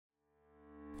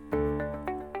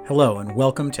Hello and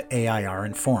welcome to AIR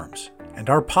Informs,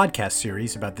 and our podcast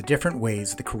series about the different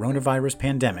ways the coronavirus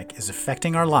pandemic is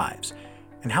affecting our lives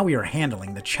and how we are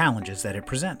handling the challenges that it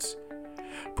presents.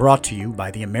 Brought to you by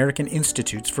the American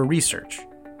Institutes for Research.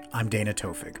 I'm Dana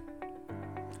Tofig.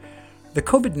 The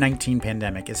COVID-19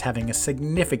 pandemic is having a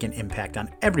significant impact on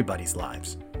everybody's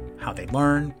lives. How they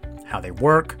learn, how they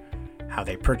work, how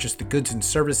they purchase the goods and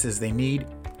services they need,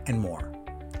 and more.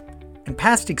 And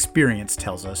past experience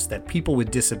tells us that people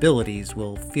with disabilities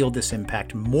will feel this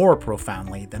impact more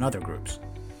profoundly than other groups.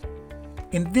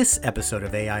 In this episode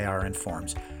of AIR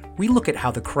Informs, we look at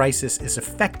how the crisis is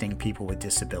affecting people with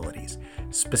disabilities,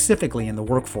 specifically in the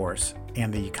workforce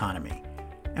and the economy,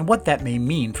 and what that may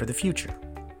mean for the future.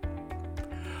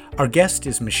 Our guest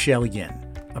is Michelle Yin,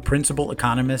 a principal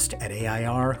economist at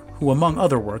AIR who, among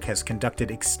other work, has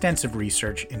conducted extensive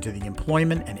research into the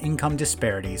employment and income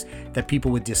disparities that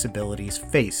people with disabilities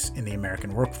face in the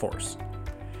American workforce.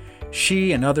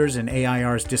 She and others in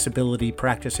AIR's disability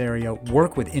practice area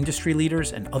work with industry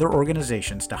leaders and other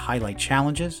organizations to highlight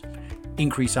challenges,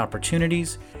 increase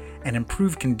opportunities, and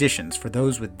improve conditions for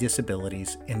those with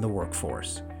disabilities in the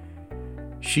workforce.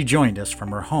 She joined us from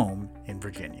her home in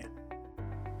Virginia.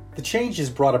 The changes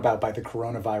brought about by the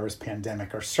coronavirus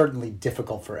pandemic are certainly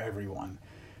difficult for everyone,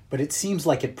 but it seems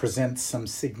like it presents some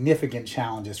significant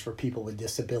challenges for people with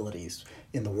disabilities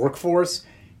in the workforce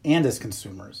and as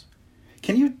consumers.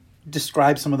 Can you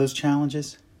describe some of those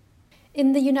challenges?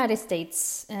 In the United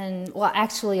States, and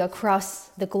actually across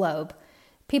the globe,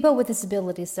 people with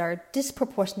disabilities are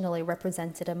disproportionately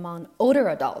represented among older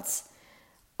adults.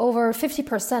 Over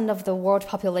 50% of the world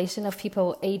population of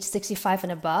people aged 65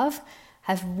 and above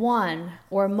have one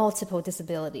or multiple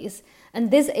disabilities,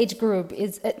 and this age group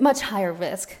is at much higher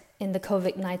risk in the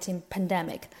COVID-19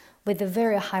 pandemic with a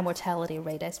very high mortality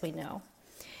rate, as we know.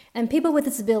 And people with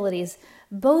disabilities,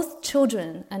 both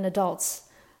children and adults,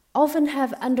 often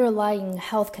have underlying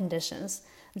health conditions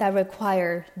that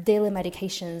require daily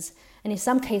medications and in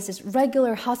some cases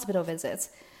regular hospital visits.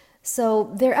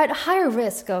 So they're at higher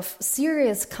risk of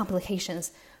serious complications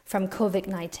from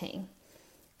COVID-19.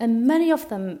 And many of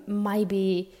them might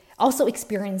be also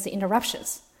experiencing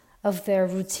interruptions of their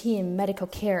routine medical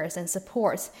cares and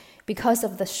supports because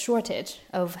of the shortage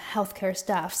of healthcare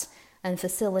staffs and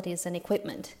facilities and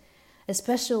equipment,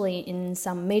 especially in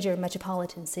some major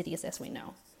metropolitan cities, as we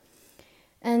know.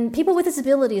 And people with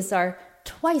disabilities are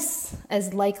twice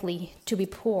as likely to be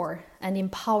poor and in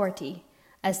poverty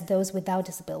as those without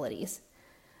disabilities.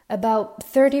 About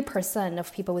 30%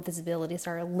 of people with disabilities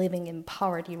are living in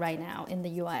poverty right now in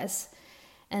the US,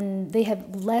 and they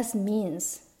have less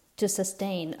means to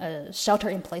sustain a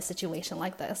shelter-in-place situation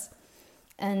like this.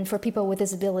 And for people with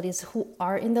disabilities who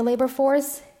are in the labor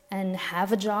force and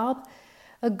have a job,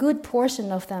 a good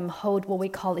portion of them hold what we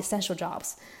call essential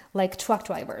jobs, like truck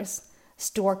drivers,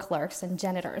 store clerks, and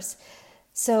janitors.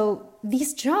 So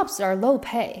these jobs are low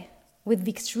pay with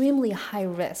extremely high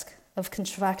risk of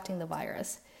contracting the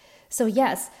virus. So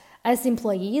yes, as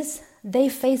employees, they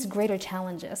face greater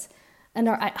challenges and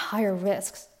are at higher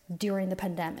risks during the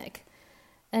pandemic.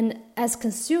 And as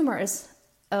consumers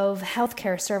of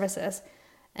healthcare services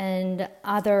and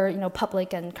other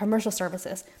public and commercial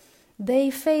services, they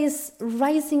face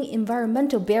rising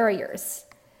environmental barriers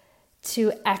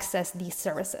to access these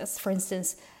services. For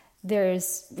instance,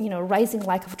 there's rising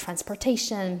lack of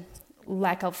transportation,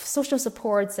 lack of social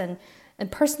supports, and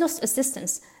personal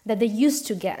assistance that they used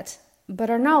to get,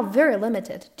 but are now very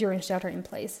limited during shelter in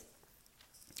place.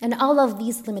 And all of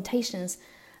these limitations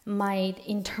might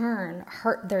in turn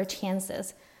hurt their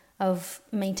chances of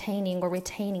maintaining or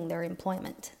retaining their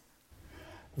employment.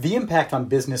 The impact on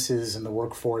businesses and the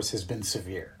workforce has been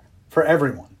severe for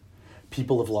everyone.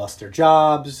 People have lost their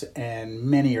jobs, and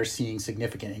many are seeing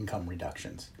significant income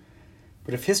reductions.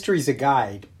 But if history's a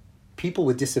guide, people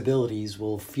with disabilities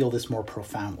will feel this more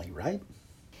profoundly, right?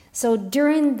 So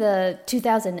during the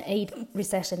 2008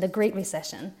 recession, the Great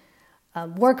Recession,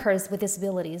 workers with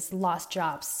disabilities lost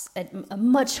jobs at a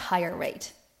much higher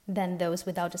rate than those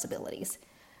without disabilities.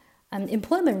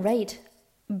 Employment rate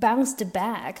bounced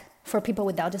back for people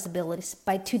without disabilities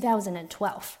by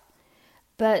 2012.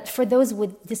 But for those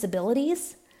with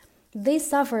disabilities, they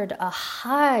suffered a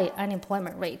high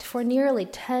unemployment rate for nearly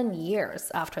 10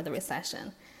 years after the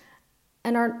recession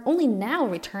and are only now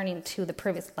returning to the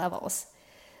previous levels.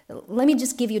 Let me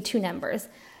just give you two numbers.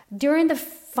 During the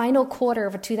final quarter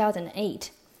of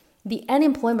 2008, the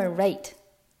unemployment rate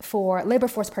for labor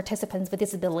force participants with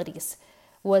disabilities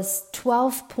was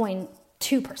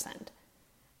 12.2%.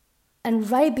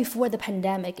 And right before the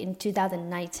pandemic in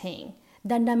 2019,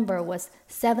 that number was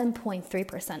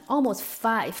 7.3%, almost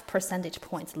 5 percentage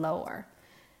points lower.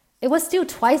 It was still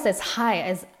twice as high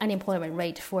as unemployment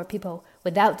rate for people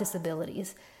without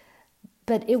disabilities,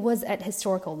 but it was at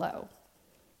historical low.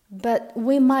 But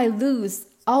we might lose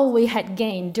all we had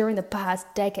gained during the past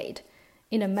decade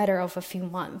in a matter of a few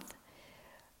months.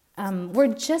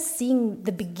 We're just seeing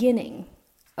the beginning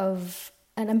of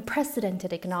an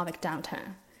unprecedented economic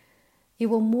downturn. It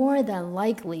will more than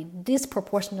likely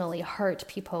disproportionately hurt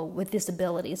people with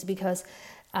disabilities because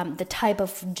the type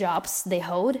of jobs they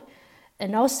hold,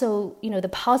 and also, the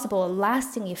possible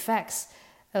lasting effects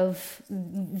of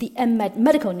the unmet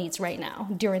medical needs right now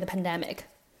during the pandemic.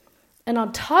 And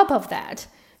on top of that,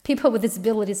 people with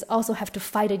disabilities also have to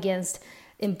fight against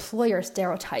employer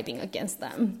stereotyping against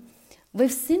them.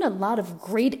 We've seen a lot of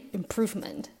great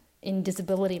improvement in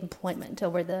disability employment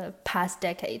over the past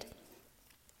decade.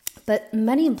 But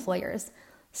many employers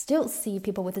still see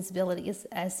people with disabilities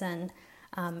as an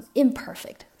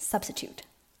imperfect substitute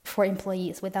for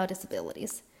employees without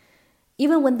disabilities,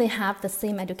 even when they have the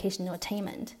same educational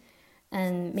attainment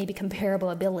and maybe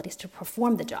comparable abilities to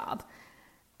perform the job.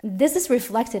 This is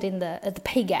reflected in the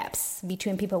pay gaps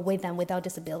between people with and without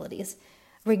disabilities,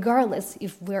 regardless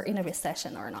if we're in a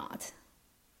recession or not.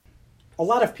 A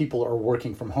lot of people are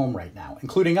working from home right now,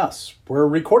 including us. We're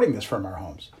recording this from our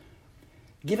homes.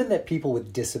 Given that people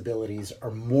with disabilities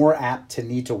are more apt to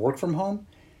need to work from home,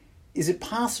 is it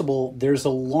possible there's a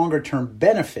longer-term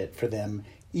benefit for them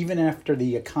even after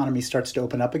the economy starts to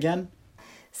open up again?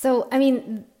 So,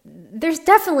 there's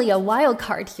definitely a wild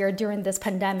card here during this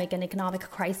pandemic and economic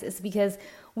crisis because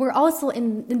we're also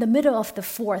in the middle of the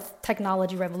fourth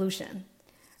technology revolution,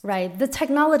 right? The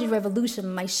technology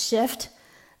revolution might shift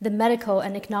the medical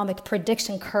and economic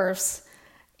prediction curves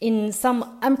in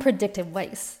some unpredictable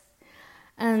ways.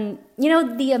 And,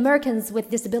 the Americans with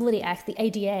Disability Act, the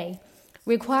ADA,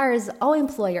 requires all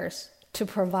employers to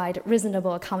provide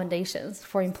reasonable accommodations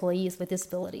for employees with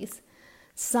disabilities.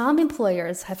 Some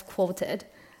employers have quoted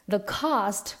the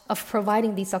cost of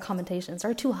providing these accommodations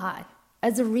are too high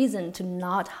as a reason to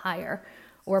not hire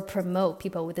or promote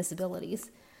people with disabilities.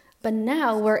 But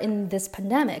now we're in this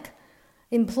pandemic.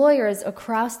 Employers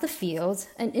across the fields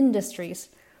and industries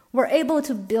were able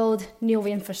to build new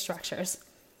infrastructures,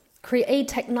 create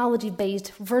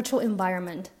technology-based virtual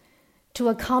environment to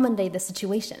accommodate the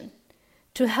situation,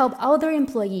 to help other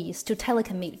employees to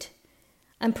telecommute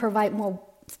and provide more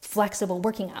flexible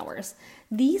working hours.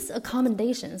 These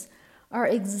accommodations are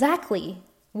exactly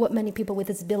what many people with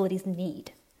disabilities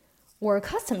need or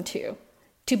accustomed to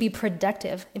be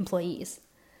productive employees.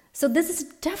 So this is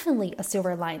definitely a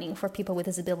silver lining for people with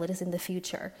disabilities in the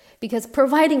future because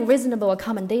providing reasonable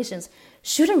accommodations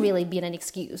shouldn't really be an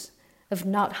excuse of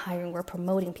not hiring or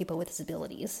promoting people with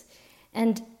disabilities.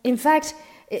 And in fact,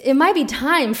 it might be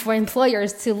time for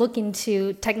employers to look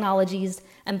into technologies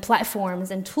and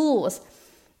platforms and tools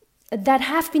that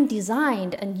have been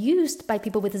designed and used by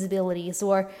people with disabilities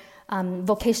or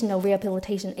vocational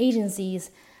rehabilitation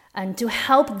agencies and to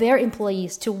help their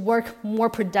employees to work more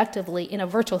productively in a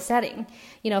virtual setting.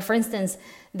 For instance,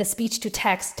 the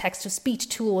speech-to-text, text-to-speech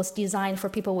tools designed for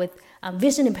people with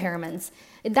vision impairments,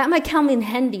 that might come in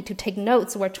handy to take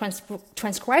notes or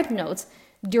transcribe notes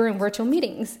during virtual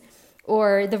meetings,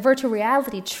 or the virtual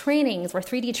reality trainings or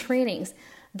 3D trainings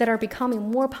that are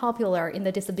becoming more popular in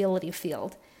the disability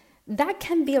field. That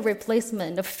can be a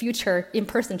replacement of future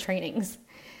in-person trainings.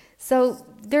 So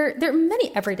there are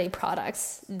many everyday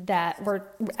products that were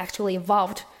actually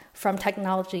evolved from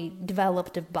technology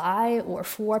developed by or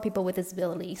for people with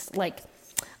disabilities, like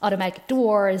automatic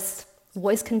doors,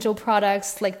 voice control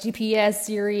products like GPS,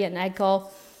 Siri, and Echo.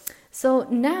 So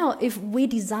now if we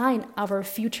design our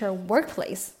future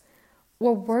workplace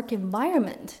or work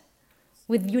environment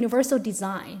with universal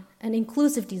design and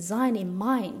inclusive design in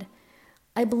mind,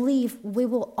 I believe we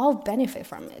will all benefit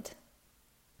from it.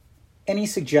 Any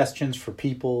suggestions for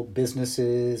people,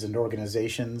 businesses, and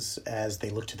organizations as they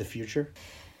look to the future?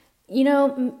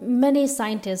 Many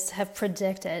scientists have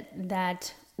predicted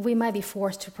that we might be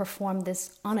forced to perform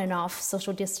this on and off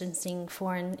social distancing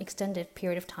for an extended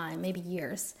period of time, maybe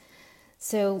years.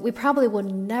 So we probably will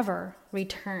never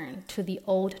return to the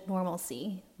old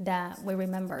normalcy that we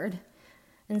remembered.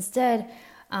 Instead,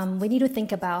 we need to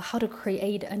think about how to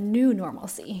create a new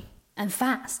normalcy, and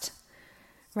fast.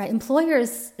 Right?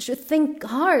 Employers should think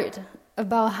hard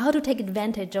about how to take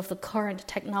advantage of the current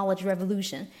technology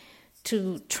revolution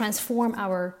to transform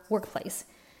our workplace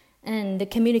and the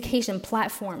communication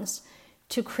platforms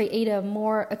to create a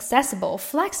more accessible,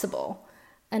 flexible,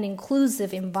 and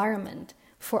inclusive environment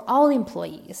for all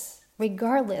employees,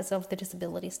 regardless of the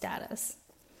disability status.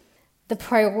 The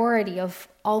priority of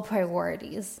all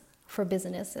priorities for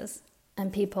businesses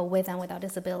and people with and without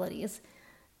disabilities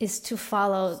is to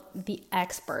follow the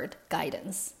expert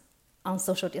guidance on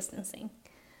social distancing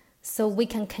so we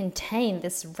can contain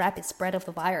this rapid spread of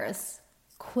the virus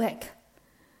quick.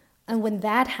 And when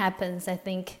that happens, I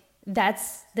think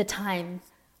that's the time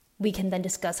we can then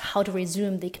discuss how to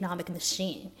resume the economic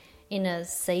machine in a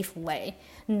safe way,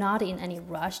 not in any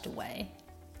rushed way.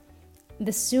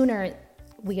 The sooner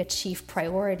we achieve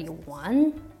priority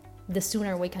 1, the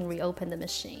sooner we can reopen the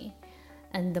machine,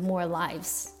 and the more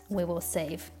lives we will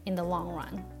save in the long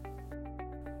run.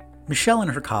 Michelle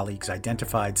and her colleagues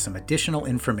identified some additional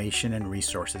information and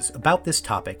resources about this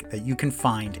topic that you can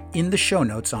find in the show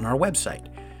notes on our website,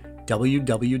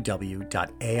 www.air.org.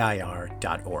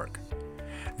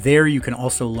 There you can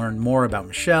also learn more about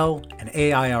Michelle and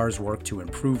AIR's work to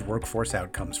improve workforce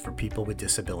outcomes for people with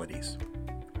disabilities.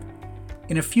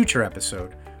 In a future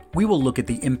episode, we will look at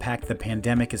the impact the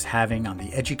pandemic is having on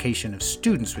the education of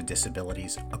students with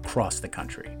disabilities across the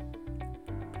country.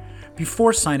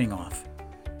 Before signing off,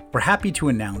 we're happy to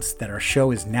announce that our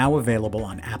show is now available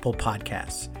on Apple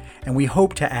Podcasts, and we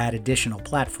hope to add additional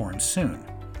platforms soon.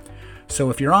 So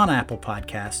if you're on Apple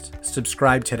Podcasts,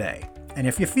 subscribe today, and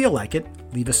if you feel like it,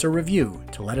 leave us a review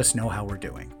to let us know how we're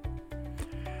doing.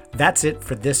 That's it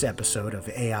for this episode of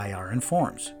AIR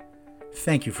Informs.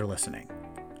 Thank you for listening.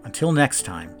 Until next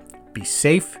time, be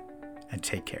safe and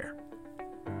take care.